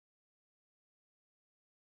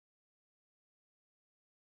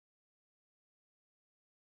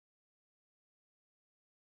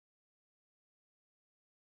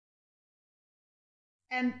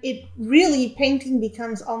And it really, painting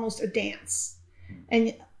becomes almost a dance.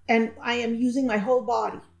 And I am using my whole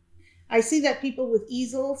body. I see that people with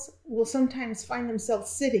easels will sometimes find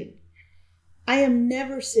themselves sitting. I am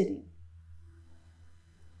never sitting.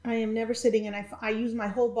 I am never sitting, and I use my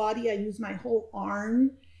whole body. I use my whole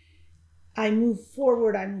arm. I move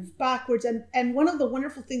forward, I move backwards. And one of the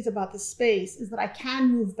wonderful things about this space is that I can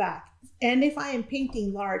move back. And if I am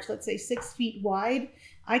painting large, let's say 6 feet wide,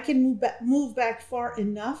 I can move back far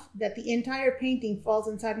enough that the entire painting falls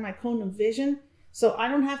inside my cone of vision. So I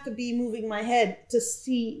don't have to be moving my head to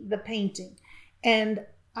see the painting. And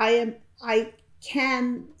I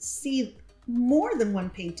can see more than one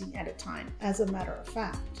painting at a time, as a matter of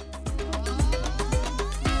fact.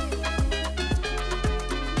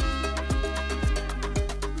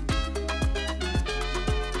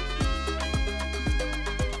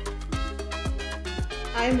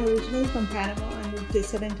 I'm originally from Panama. I moved to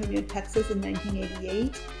San Antonio, Texas in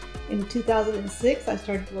 1988. In 2006, I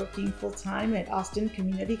started working full-time at Austin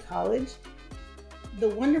Community College. The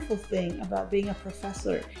wonderful thing about being a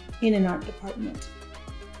professor in an art department,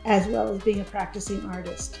 as well as being a practicing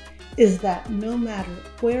artist, is that no matter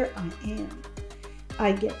where I am,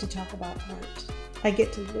 I get to talk about art. I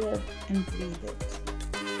get to live and breathe it.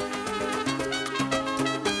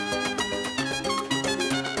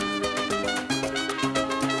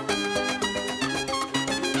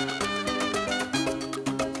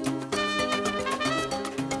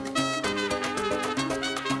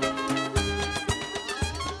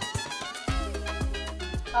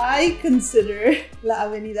 I consider La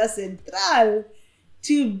Avenida Central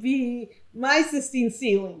to be my Sistine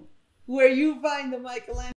ceiling, where you find the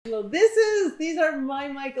Michelangelo. These are my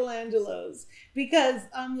Michelangelos, because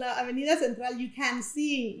on La Avenida Central you can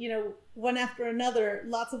see, one after another,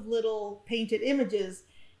 lots of little painted images.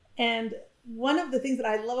 And one of the things that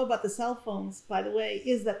I love about the cell phones, by the way,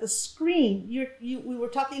 is that the screen, we were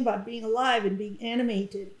talking about being alive and being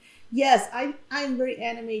animated. Yes, I'm very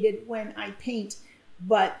animated when I paint.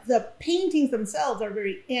 But the paintings themselves are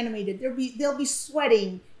very animated. They'll be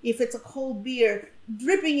sweating if it's a cold beer,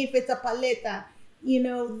 dripping if it's a paleta.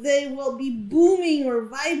 They will be booming or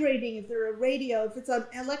vibrating if they're a radio. If it's an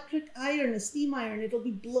electric iron, a steam iron, it'll be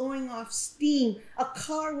blowing off steam. A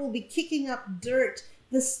car will be kicking up dirt.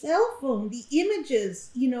 The cell phone, the images,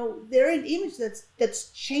 they're an image that's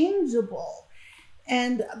changeable.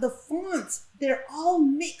 And the fonts, they're all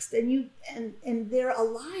mixed and they're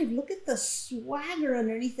alive. Look at the swagger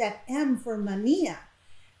underneath that M for mania.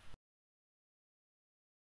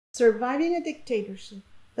 Surviving a dictatorship,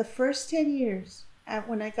 the first 10 years,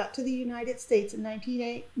 when I got to the United States in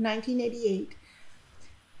 1988,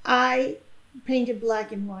 I painted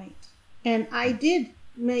black and white. And I did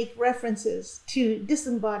make references to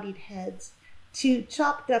disembodied heads, to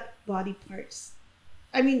chopped up body parts.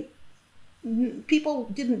 I mean, people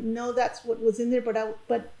didn't know that's what was in there,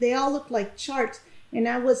 but they all looked like charts. And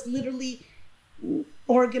I was literally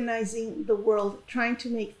organizing the world, trying to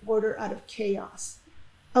make order out of chaos.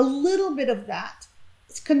 A little bit of that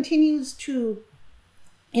continues to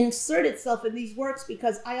insert itself in these works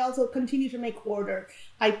because I also continue to make order.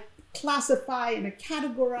 I classify and I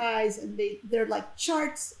categorize, and they're like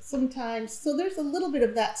charts sometimes. So there's a little bit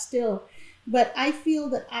of that still. But I feel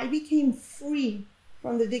that I became free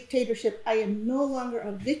from the dictatorship. I am no longer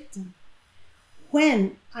a victim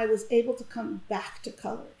when I was able to come back to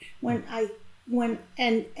color.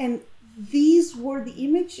 And these were the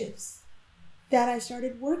images that I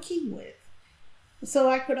started working with. So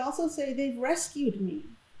I could also say they've rescued me.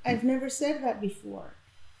 I've never said that before.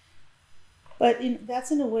 But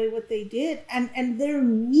that's in a way what they did. And they're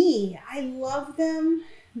me. I love them.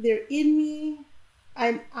 They're in me.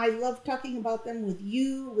 I love talking about them with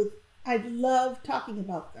you. I love talking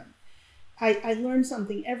about them. I learn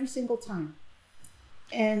something every single time.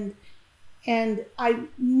 And I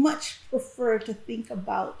much prefer to think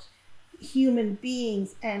about human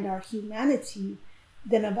beings and our humanity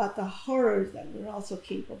than about the horrors that we're also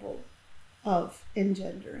capable of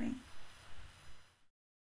engendering.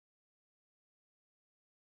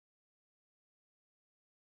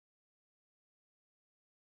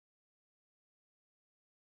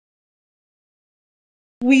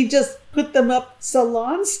 We just put them up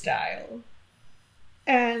salon style.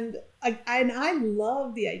 And I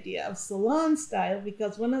love the idea of salon style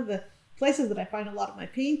because one of the places that I find a lot of my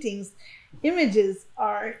paintings, images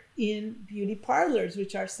are in beauty parlors,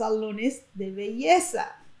 which are salones de belleza.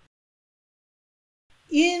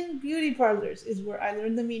 In beauty parlors is where I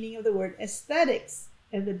learned the meaning of the word aesthetics.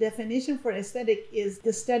 And the definition for aesthetic is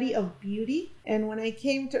the study of beauty. And when I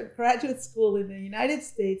came to graduate school in the United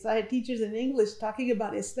States, I had teachers in English talking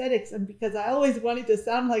about aesthetics. And because I always wanted to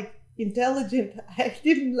sound like intelligent, I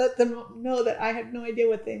didn't let them know that I had no idea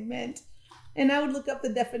what they meant. And I would look up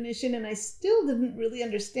the definition and I still didn't really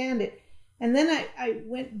understand it. And then I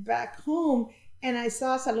went back home and I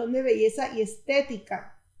saw Salón de Belleza y Estética.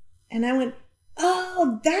 And I went,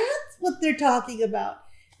 oh, that's what they're talking about.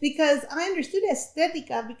 Because I understood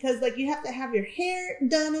estética because like you have to have your hair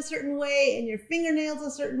done a certain way and your fingernails a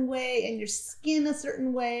certain way and your skin a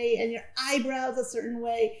certain way and your eyebrows a certain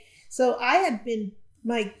way. So I had been,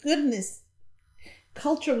 my goodness,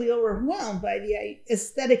 culturally overwhelmed by the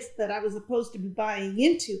aesthetics that I was supposed to be buying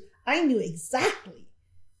into. I knew exactly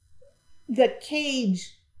the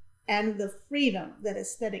cage and the freedom that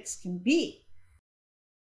aesthetics can be.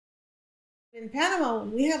 In Panama,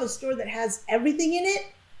 when we have a store that has everything in it,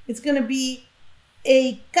 it's going to be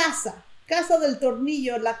a casa del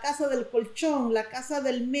tornillo, la casa del colchón, la casa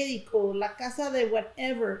del médico, la casa de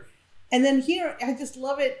whatever. And then here, I just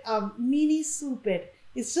love it, mini super.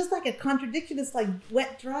 It's just like a contradiction. It's like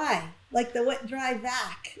wet dry, like the wet dry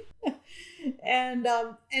vac. and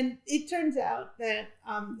it turns out that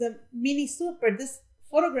the mini super, this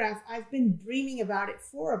photograph, I've been dreaming about it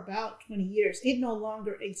for about 20 years. It no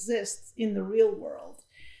longer exists in the real world.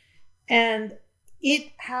 And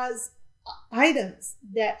it has items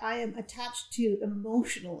that I am attached to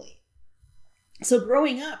emotionally. So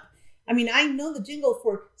growing up, I mean, I know the jingle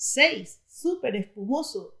for 6, super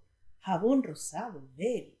espumoso, jabón rosado,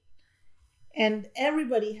 baby. And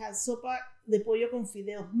everybody has sopa de pollo con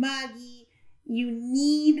fideos Maggi. You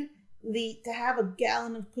need to have a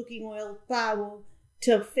gallon of cooking oil pavo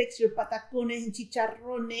to fix your patacones and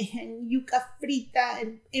chicharrones and yuca frita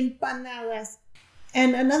and empanadas.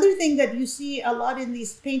 And another thing that you see a lot in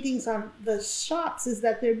these paintings on the shops is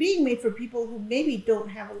that they're being made for people who maybe don't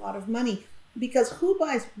have a lot of money, because who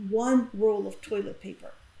buys one roll of toilet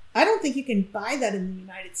paper? I don't think you can buy that in the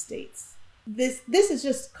United States. This is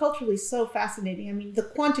just culturally so fascinating. I mean, the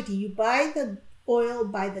quantity, you buy the oil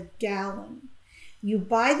by the gallon, you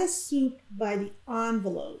buy the soup by the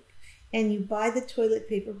envelope, and you buy the toilet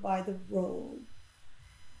paper by the roll.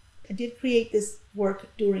 I did create this work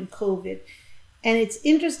during COVID. And it's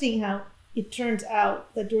interesting how it turns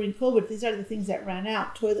out that during COVID, these are the things that ran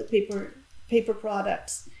out: toilet paper, paper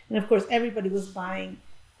products. And of course, everybody was buying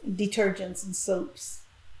detergents and soaps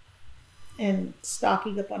and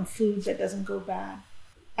stocking up on food that doesn't go bad.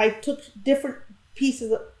 I took different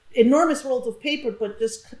pieces of enormous rolls of paper, but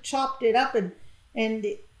just chopped it up and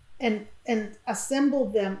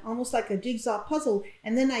assembled them almost like a jigsaw puzzle.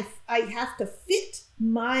 And then I have to fit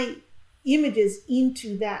my images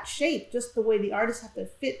into that shape, just the way the artists have to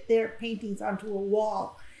fit their paintings onto a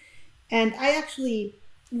wall. And I actually,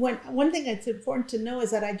 one thing that's important to know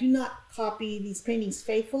is that I do not copy these paintings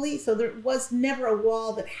faithfully. So there was never a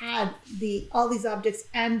wall that had all these objects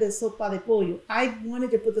and the sopa de pollo. I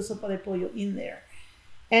wanted to put the sopa de pollo in there.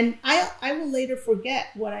 And I will later forget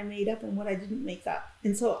what I made up and what I didn't make up.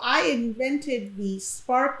 And so I invented the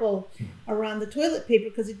sparkle around the toilet paper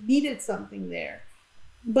because it needed something there.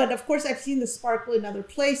 But of course, I've seen the sparkle in other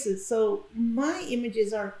places. So my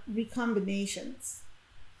images are recombinations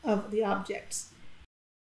of the objects.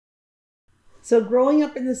 So growing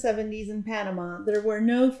up in the 70s in Panama, there were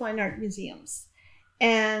no fine art museums.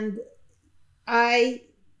 And I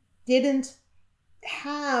didn't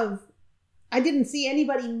see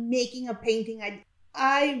anybody making a painting.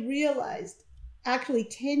 I realized actually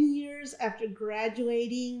 10 years after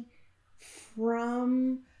graduating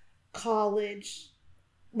from college,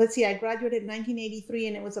 let's see, I graduated in 1983,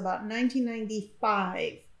 and it was about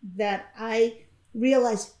 1995 that I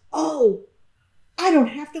realized, oh, I don't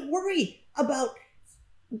have to worry about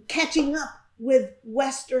catching up with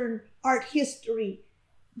Western art history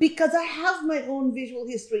because I have my own visual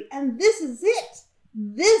history, and this is it.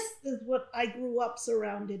 This is what I grew up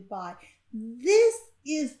surrounded by. This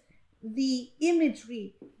is the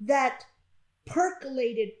imagery that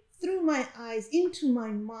percolated through my eyes, into my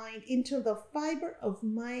mind, into the fiber of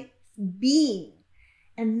my being.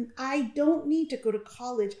 And I don't need to go to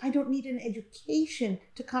college. I don't need an education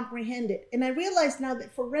to comprehend it. And I realize now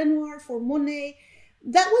that for Renoir, for Monet,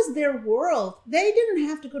 that was their world. They didn't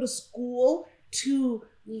have to go to school to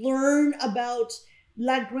learn about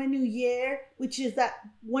La Grenouillère, which is that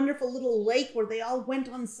wonderful little lake where they all went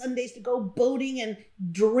on Sundays to go boating and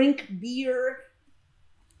drink beer.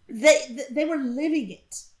 They were living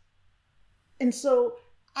it. And so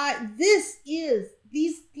these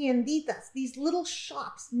tienditas, these little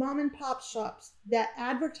shops, mom and pop shops that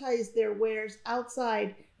advertise their wares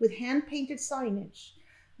outside with hand-painted signage,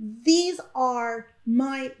 These are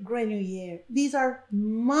my Grenouillères. These are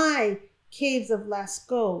my caves of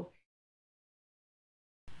Lascaux.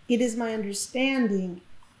 It is my understanding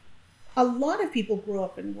a lot of people grow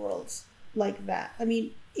up in worlds like that. I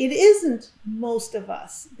mean, it isn't most of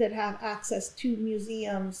us that have access to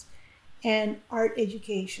museums and art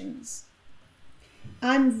educations.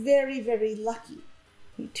 I'm very, very lucky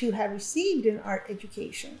to have received an art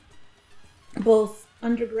education, both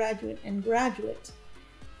undergraduate and graduate.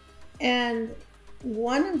 And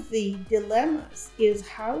one of the dilemmas is,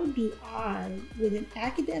 how do I, with an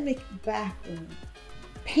academic background,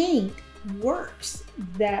 paint works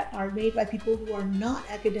that are made by people who are not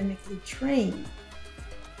academically trained?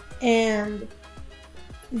 And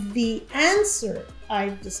the answer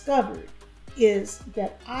I've discovered is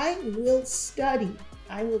that I will study,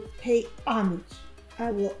 I will pay homage,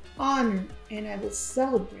 I will honor, and I will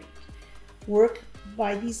celebrate work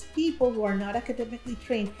by these people who are not academically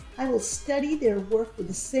trained. I will study their work with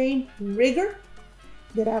the same rigor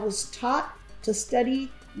that I was taught to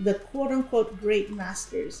study the quote-unquote great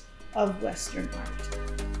masters of Western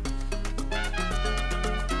art.